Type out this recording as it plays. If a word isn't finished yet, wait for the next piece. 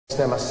Next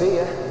time I see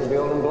you, you'll be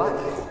all in black.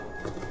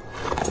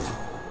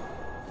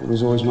 It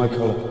was always my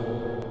colour.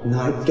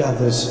 Night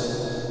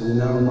gathers, and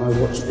now my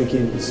watch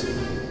begins.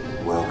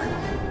 Welcome.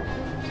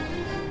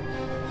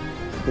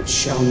 It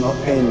shall not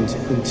end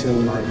until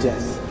my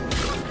death.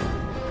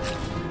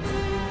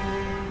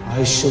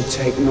 I shall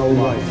take no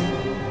life,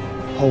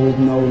 hold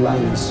no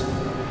lands,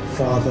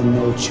 father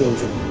no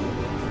children.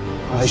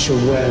 I shall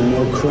wear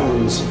no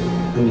crowns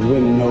and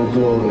win no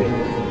glory.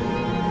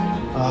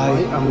 I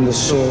am the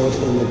sword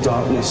in the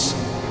darkness.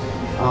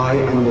 I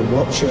am the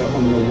watcher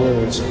on the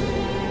walls.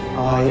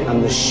 I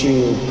am the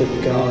shield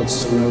that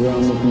guards from the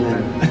realm of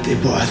men. I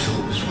did what I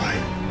thought was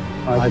right.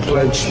 I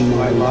pledge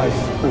my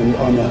life and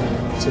honor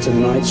to the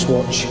Night's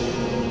Watch.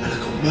 And I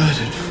got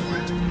murdered for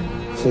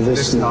it. For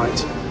this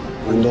night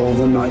and all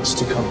the nights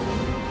to come.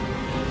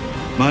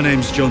 My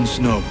name's Jon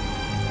Snow.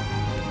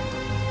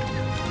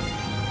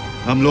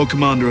 I'm Lord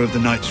Commander of the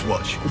Night's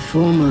Watch. The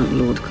former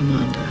Lord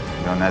Commander.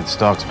 You're Ned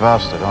Stark's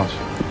bastard, aren't you?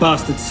 The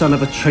bastard son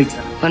of a traitor.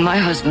 When my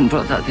husband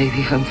brought that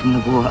baby home from the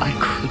war, I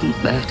couldn't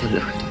bear to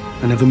look at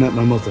him. I never met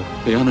my mother.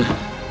 Lyanna.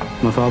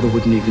 My father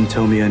wouldn't even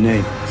tell me her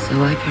name.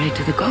 So I prayed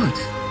to the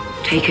gods.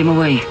 Take him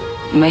away.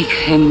 Make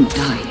him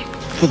die.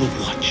 For the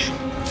Watch.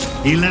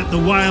 He let the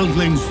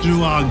wildlings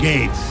through our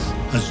gates,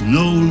 as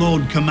no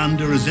Lord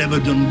Commander has ever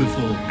done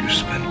before. You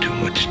spend too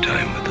much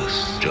time with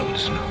us, Jon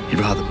Snow. You'd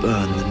rather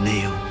burn than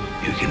kneel.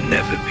 You can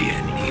never be a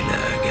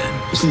kneeler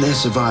again. Isn't there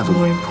survival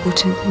more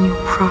important than your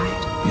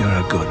pride? You're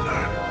a good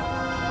man.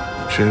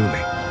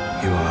 Truly,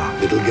 you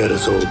are. It'll get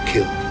us all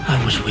killed.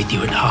 I was with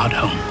you at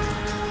Hardhome.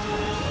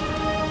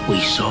 We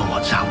saw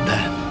what's out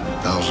there.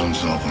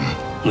 Thousands of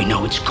them. We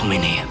know it's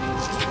coming here.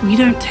 If we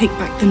don't take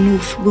back the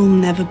North, we'll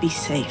never be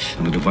safe.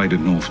 And the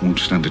divided North won't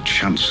stand a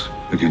chance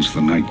against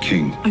the Night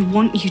King. I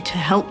want you to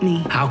help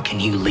me. How can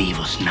you leave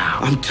us now?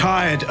 I'm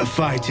tired of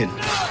fighting.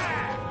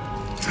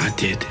 I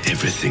did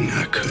everything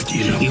I could,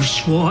 you know. You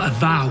swore a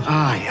vow.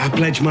 I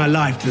pledged my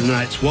life to the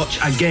Night's Watch.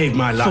 I gave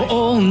my life. For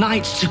all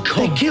nights to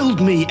come. They killed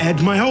me,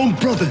 Ed, my own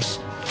brothers.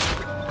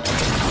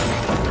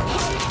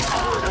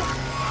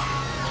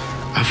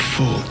 I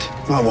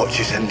fought. My watch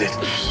is ended.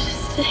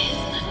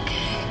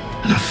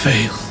 And I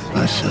failed.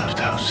 I served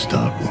House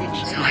Stark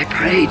once. So I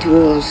prayed to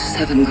all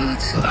 7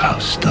 gods. But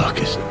House Stark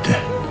is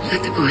dead.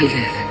 Let the boy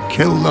live.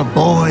 Kill the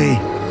boy,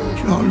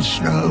 Jon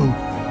Snow.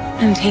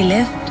 And he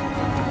lived.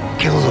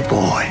 Kill the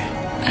boy.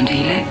 And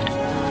he lived.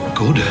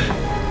 Good.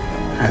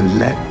 And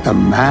let the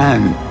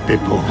man be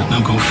born.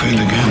 Now go fail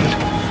again.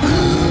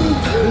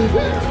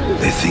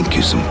 They think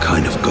you're some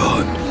kind of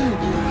god.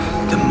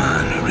 The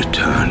man who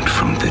returned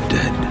from the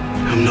dead.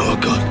 I'm not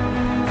a god.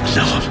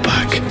 Now I'm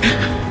back.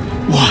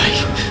 Why?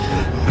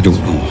 I don't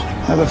know.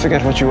 Never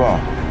forget what you are.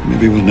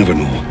 Maybe we'll never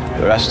know.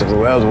 The rest of the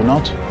world will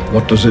not.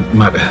 What does it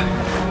matter?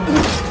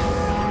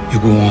 You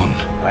go on.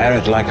 Wear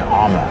it like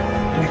armor,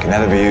 and it can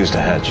never be used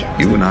to hurt you.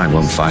 You and I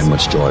won't find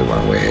much joy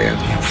while we're here.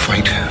 You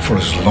fight for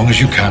as long as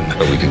you can.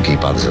 But we can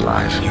keep others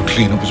alive. You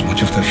clean up as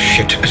much of the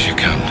shit as you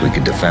can. We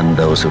can defend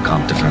those who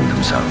can't defend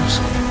themselves.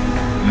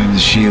 I'm the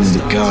shield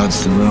that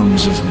guards the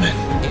realms of men.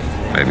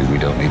 Maybe we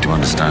don't need to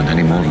understand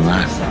any more than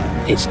that.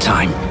 It's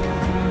time.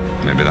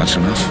 Maybe that's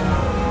enough.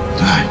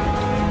 Aye.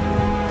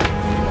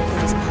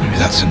 Maybe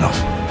that's enough.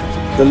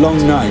 The long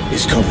night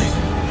is coming.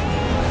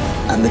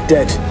 And the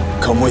dead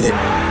come with it.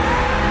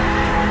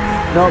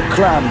 No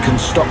crown can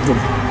stop them.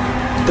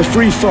 The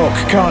free folk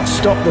can't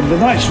stop them. The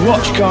Night's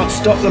Watch can't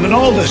stop them. And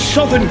all the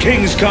Southern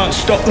Kings can't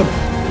stop them.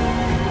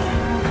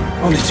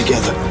 Only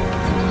together.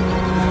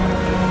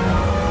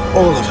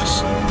 All of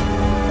us.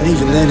 And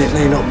even then it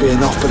may not be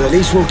enough, but at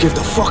least we'll give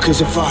the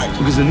fuckers a fight.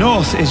 Because the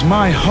North is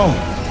my home.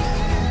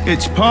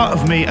 It's part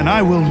of me, and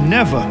I will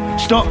never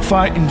stop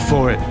fighting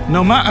for it,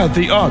 no matter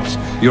the odds.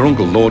 Your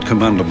uncle, Lord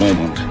Commander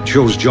Mormont,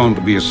 chose Jon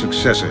to be his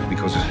successor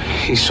because...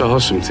 He saw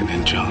something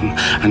in Jon,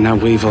 and now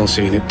we've all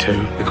seen it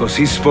too. Because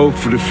he spoke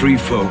for the free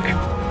folk,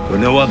 where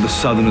no other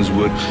Southerners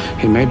would.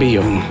 He may be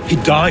young, He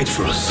died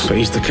for us. but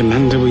he's the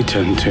commander we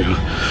turned to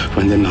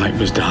when the night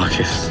was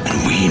darkest.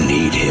 And we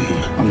need him.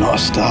 I'm not a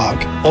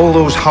Stark. All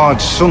those hard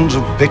sons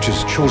of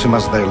bitches chose him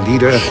as their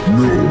leader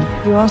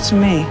You are to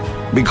me.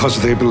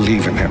 because they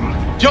believe in him.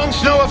 Jon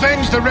Snow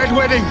avenged the Red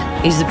Wedding.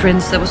 He's the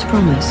prince that was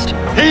promised.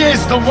 He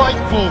is the White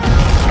Wolf.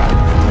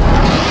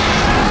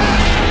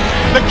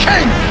 The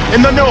king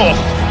in the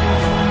north.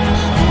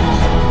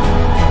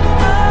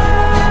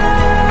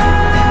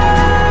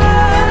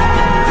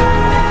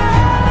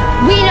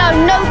 We know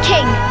no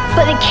king,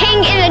 but the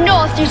king in the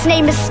north whose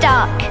name is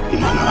Stark. You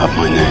might not have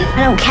my name.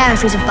 I don't care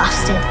if he's a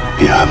bastard.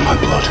 You have my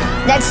blood.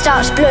 Ned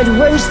Stark's blood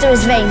runs through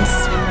his veins.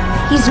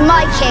 He's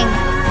my king,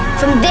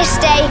 from this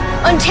day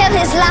until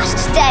his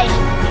last day.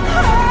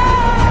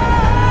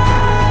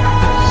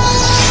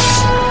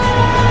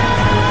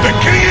 The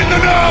king in the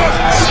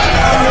north.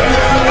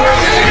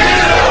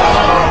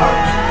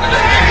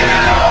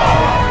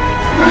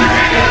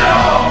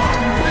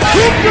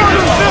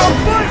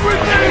 Fight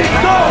with me!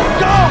 Go!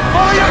 Go!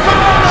 Follow your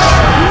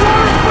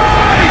commander!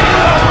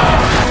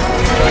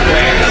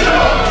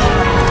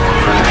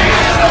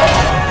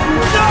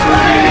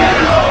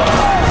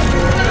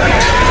 You are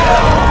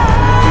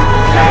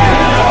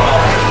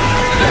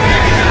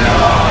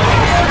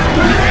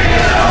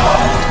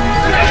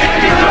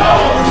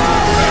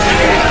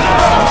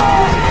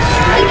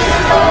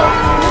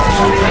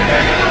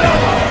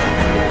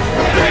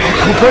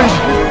Uncle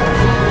Prince.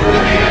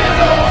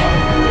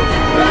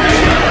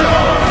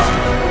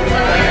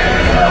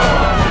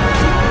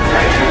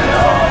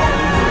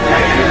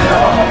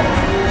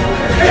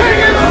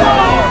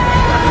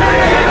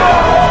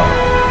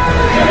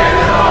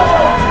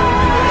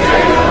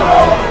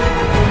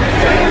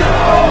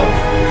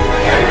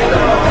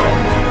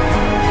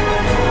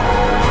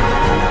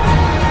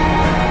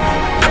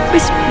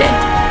 Promise me, Ned.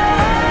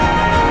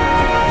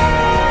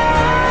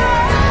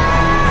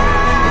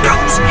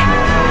 Promise me.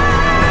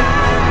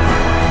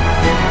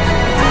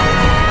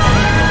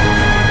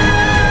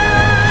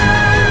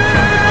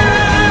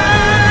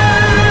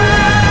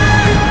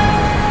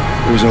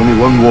 There was only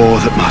one war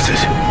that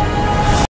mattered.